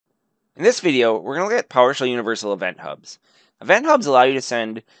In this video, we're going to look at PowerShell Universal Event Hubs. Event Hubs allow you to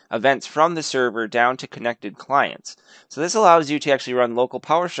send events from the server down to connected clients. So this allows you to actually run local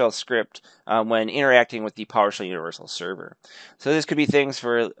PowerShell script when interacting with the PowerShell Universal server. So this could be things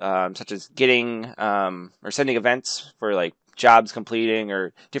for such as getting or sending events for like jobs completing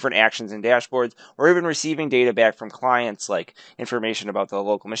or different actions in dashboards, or even receiving data back from clients like information about the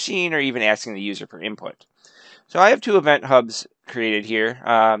local machine or even asking the user for input. So I have two event hubs created here.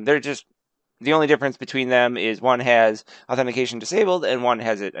 They're just the only difference between them is one has authentication disabled and one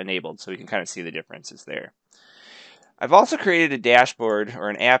has it enabled, so we can kind of see the differences there. I've also created a dashboard or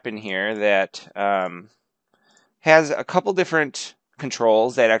an app in here that has a couple different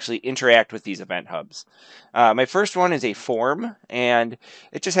controls that actually interact with these event hubs. My first one is a form, and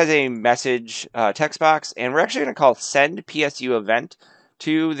it just has a message text box, and we're actually going to call send PSU event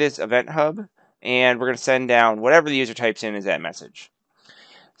to this event hub, and we're going to send down whatever the user types in as that message.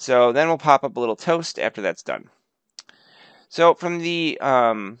 So then we'll pop up a little toast after that's done. So from the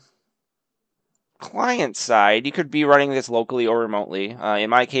client side, you could be running this locally or remotely. In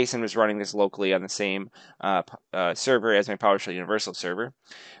my case, I'm just running this locally on the same server as my PowerShell Universal server.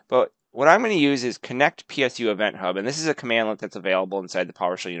 But what I'm going to use is connect PSU event hub, and this is a commandlet that's available inside the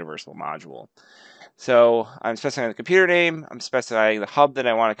PowerShell Universal module. So I'm specifying the computer name, I'm specifying the hub that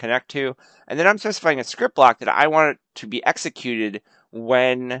I want to connect to, and then I'm specifying a script block that I want it to be executed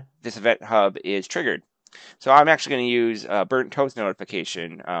when this event hub is triggered. So I'm actually going to use a burnt toast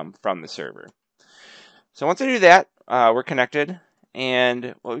notification from the server. So once I do that, we're connected,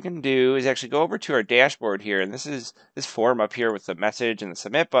 and what we can do is actually go over to our dashboard here, and this form up here with the message and the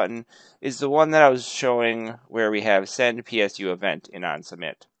submit button is the one that I was showing where we have send PSU event in on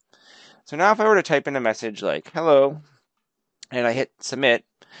submit. So now if I were to type in a message like hello and I hit submit,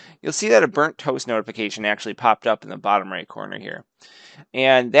 you'll see that a burnt toast notification actually popped up in the bottom right corner here.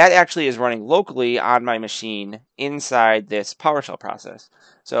 And that actually is running locally on my machine inside this PowerShell process.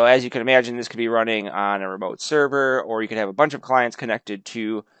 So as you can imagine, this could be running on a remote server, or you could have a bunch of clients connected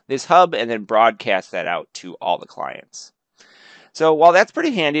to this hub and then broadcast that out to all the clients. So while that's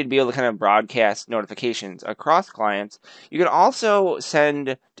pretty handy to be able to kind of broadcast notifications across clients, you can also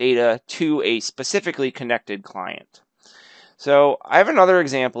send data to a specifically connected client. So I have another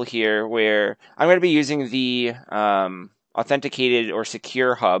example here where I'm going to be using the authenticated or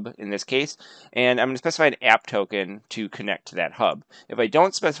secure hub in this case, and I'm going to specify an app token to connect to that hub. If I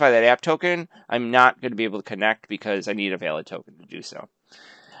don't specify that app token, I'm not going to be able to connect because I need a valid token to do so.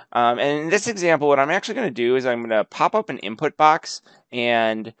 And in this example, what I'm actually going to do is I'm going to pop up an input box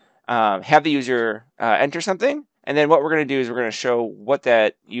and have the user enter something. And then what we're going to do is we're going to show what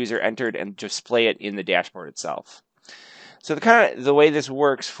that user entered and display it in the dashboard itself. So the way this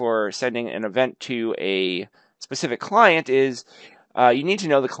works for sending an event to a specific client is you need to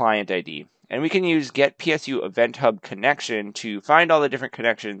know the client ID. And we can use get PSU event hub connection to find all the different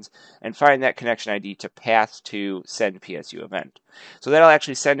connections and find that connection ID to pass to send PSU event. So that'll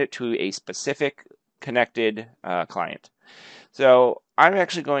actually send it to a specific connected client. So I'm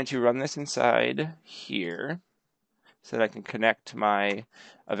actually going to run this inside here so that I can connect my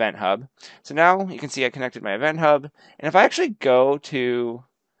event hub. So now you can see I connected my event hub. And if I actually go to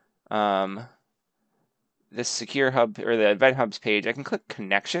this secure hub or the event hubs page, I can click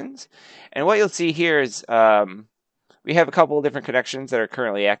connections, and what you'll see here is we have a couple of different connections that are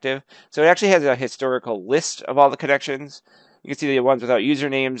currently active. So it actually has a historical list of all the connections. You can see the ones without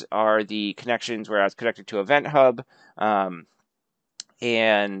usernames are the connections where I was connected to event hub,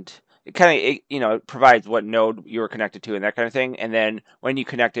 and it kind of provides what node you were connected to and that kind of thing, and then when you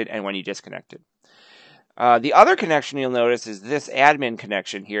connected and when you disconnected. The other connection you'll notice is this admin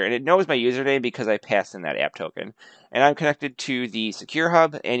connection here, and it knows my username because I passed in that app token. And I'm connected to the secure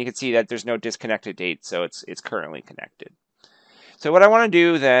hub, and you can see that there's no disconnected date, so it's currently connected. So what I want to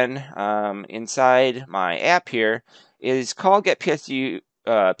do then inside my app here is call get PSU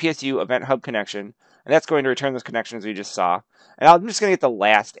event hub connection, and that's going to return those connections we just saw. And I'm just going to get the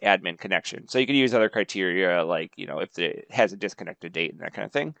last admin connection. So you can use other criteria like, if it has a disconnected date and that kind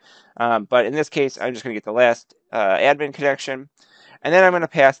of thing. But in this case, I'm just going to get the last admin connection. And then I'm going to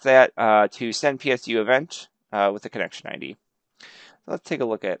pass that to send PSU event with the connection ID. So let's take a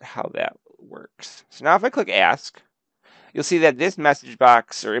look at how that works. So now if I click ask, you'll see that this message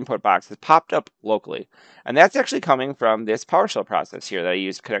box or input box has popped up locally. And that's actually coming from this PowerShell process here that I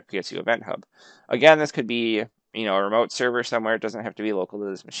use to connect PSU Event Hub. Again, this could be a remote server somewhere. It doesn't have to be local to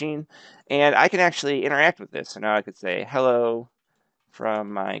this machine. And I can actually interact with this. So now I could say hello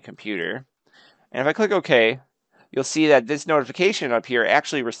from my computer. And if I click OK, you'll see that this notification up here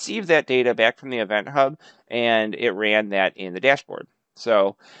actually received that data back from the Event Hub, and it ran that in the dashboard.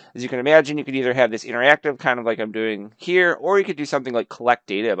 So as you can imagine, you could either have this interactive, kind of like I'm doing here, or you could do something like collect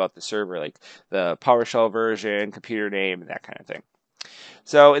data about the server, like the PowerShell version, computer name, and that kind of thing.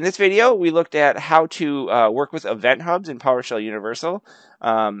 So in this video, we looked at how to work with event hubs in PowerShell Universal.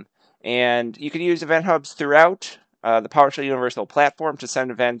 And you can use event hubs throughout the PowerShell Universal platform to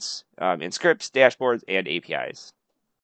send events in scripts, dashboards, and APIs.